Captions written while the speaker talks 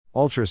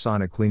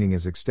Ultrasonic cleaning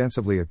is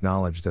extensively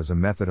acknowledged as a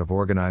method of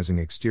organizing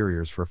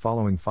exteriors for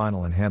following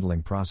final and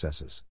handling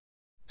processes.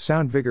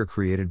 Sound vigor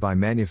created by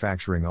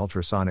manufacturing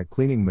ultrasonic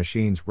cleaning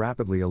machines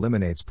rapidly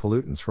eliminates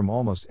pollutants from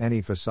almost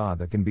any facade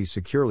that can be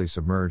securely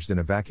submerged in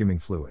a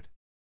vacuuming fluid.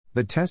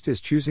 The test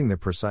is choosing the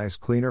precise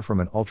cleaner from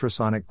an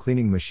ultrasonic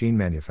cleaning machine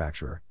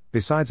manufacturer,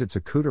 besides its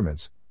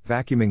accoutrements,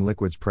 vacuuming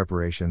liquids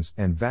preparations,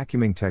 and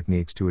vacuuming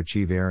techniques to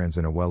achieve errands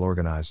in a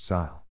well-organized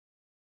style.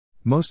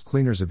 Most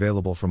cleaners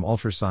available from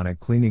ultrasonic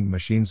cleaning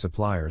machine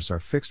suppliers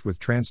are fixed with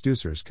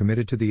transducers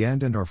committed to the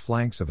end and or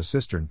flanks of a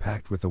cistern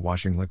packed with the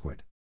washing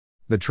liquid.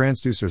 The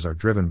transducers are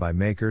driven by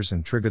makers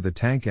and trigger the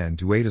tank end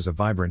to aid as a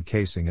vibrant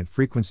casing at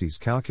frequencies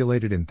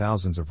calculated in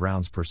thousands of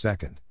rounds per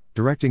second,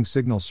 directing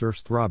signal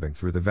surfs throbbing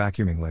through the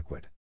vacuuming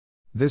liquid.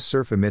 This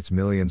surf emits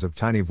millions of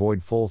tiny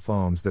void-full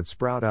foams that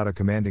sprout out a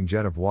commanding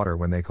jet of water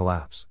when they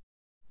collapse.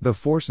 The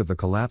force of the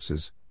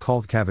collapses,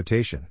 called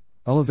cavitation,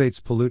 elevates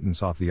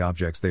pollutants off the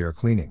objects they are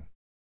cleaning.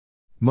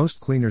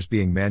 Most cleaners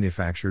being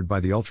manufactured by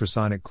the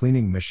ultrasonic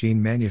cleaning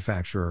machine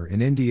manufacturer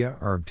in India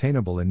are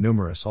obtainable in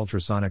numerous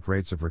ultrasonic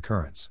rates of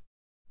recurrence.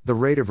 The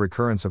rate of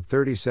recurrence of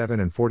 37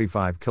 and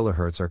 45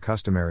 kHz are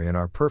customary and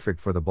are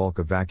perfect for the bulk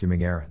of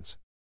vacuuming errands.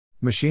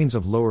 Machines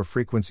of lower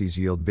frequencies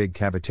yield big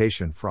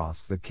cavitation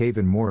froths that cave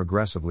in more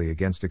aggressively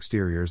against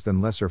exteriors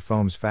than lesser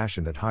foams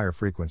fashioned at higher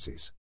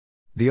frequencies.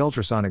 The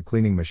ultrasonic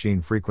cleaning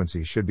machine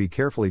frequency should be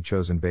carefully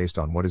chosen based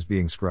on what is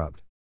being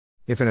scrubbed.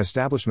 If an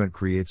establishment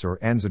creates or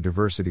ends a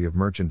diversity of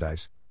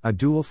merchandise, a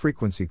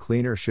dual-frequency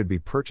cleaner should be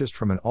purchased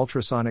from an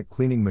ultrasonic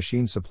cleaning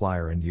machine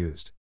supplier and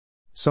used.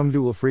 Some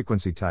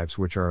dual-frequency types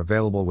which are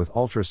available with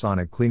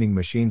ultrasonic cleaning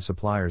machine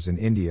suppliers in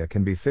India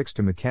can be fixed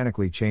to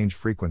mechanically change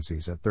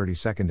frequencies at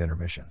 30-second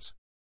intermissions.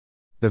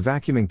 The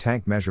vacuuming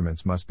tank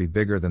measurements must be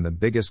bigger than the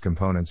biggest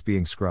components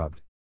being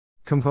scrubbed.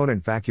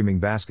 Component vacuuming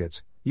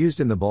baskets, used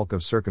in the bulk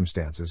of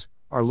circumstances,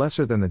 are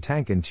lesser than the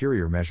tank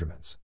interior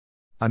measurements.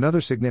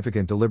 Another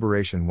significant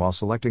deliberation while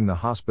selecting the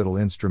hospital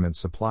instrument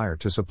supplier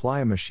to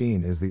supply a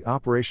machine is the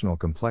operational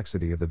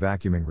complexity of the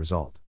vacuuming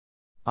result.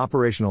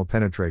 Operational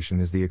penetration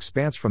is the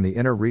expanse from the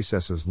inner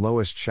recess's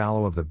lowest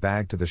shallow of the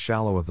bag to the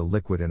shallow of the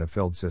liquid in a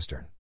filled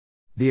cistern.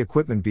 The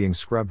equipment being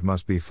scrubbed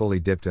must be fully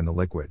dipped in the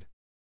liquid.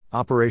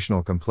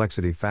 Operational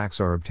complexity facts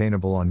are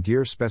obtainable on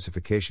gear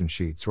specification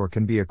sheets or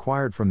can be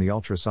acquired from the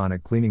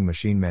ultrasonic cleaning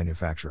machine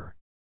manufacturer.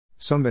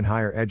 Some bin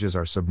higher edges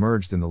are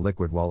submerged in the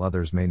liquid while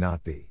others may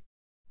not be.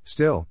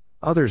 Still,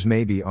 others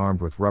may be armed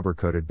with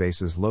rubber-coated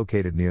bases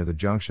located near the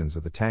junctions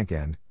of the tank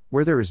end,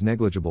 where there is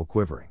negligible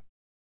quivering.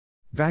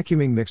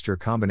 Vacuuming mixture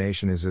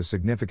combination is as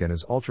significant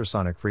as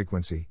ultrasonic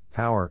frequency,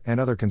 power, and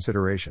other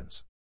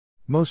considerations.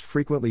 Most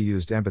frequently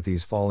used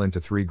empathies fall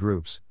into three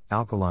groups: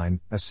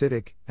 alkaline,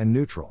 acidic, and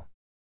neutral.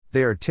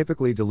 They are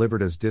typically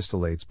delivered as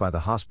distillates by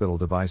the hospital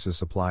devices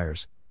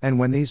suppliers, and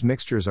when these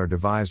mixtures are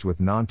devised with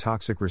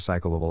non-toxic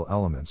recyclable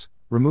elements,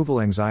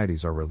 removal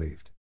anxieties are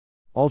relieved.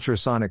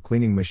 Ultrasonic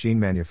cleaning machine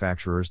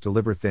manufacturers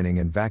deliver thinning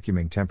and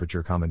vacuuming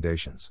temperature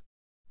commendations.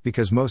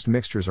 Because most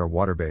mixtures are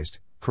water-based,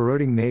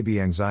 corroding may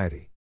be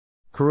anxiety.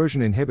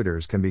 Corrosion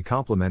inhibitors can be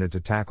complemented to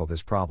tackle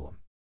this problem.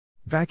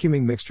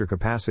 Vacuuming mixture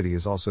capacity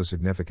is also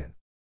significant.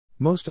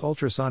 Most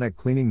ultrasonic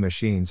cleaning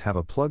machines have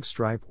a plug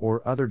stripe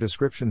or other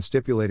description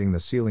stipulating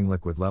the sealing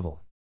liquid level.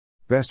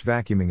 Best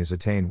vacuuming is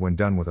attained when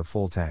done with a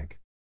full tank.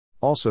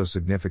 Also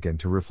significant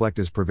to reflect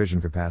is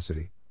provision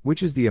capacity,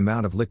 which is the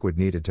amount of liquid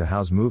needed to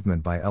house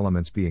movement by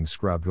elements being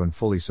scrubbed when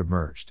fully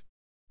submerged.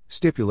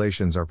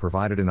 Stipulations are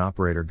provided in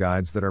operator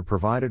guides that are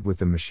provided with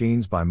the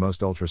machines by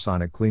most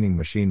ultrasonic cleaning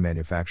machine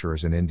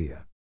manufacturers in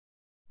India.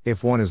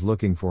 If one is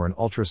looking for an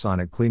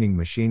ultrasonic cleaning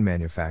machine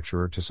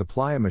manufacturer to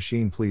supply a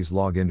machine, please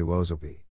log into Ozopy.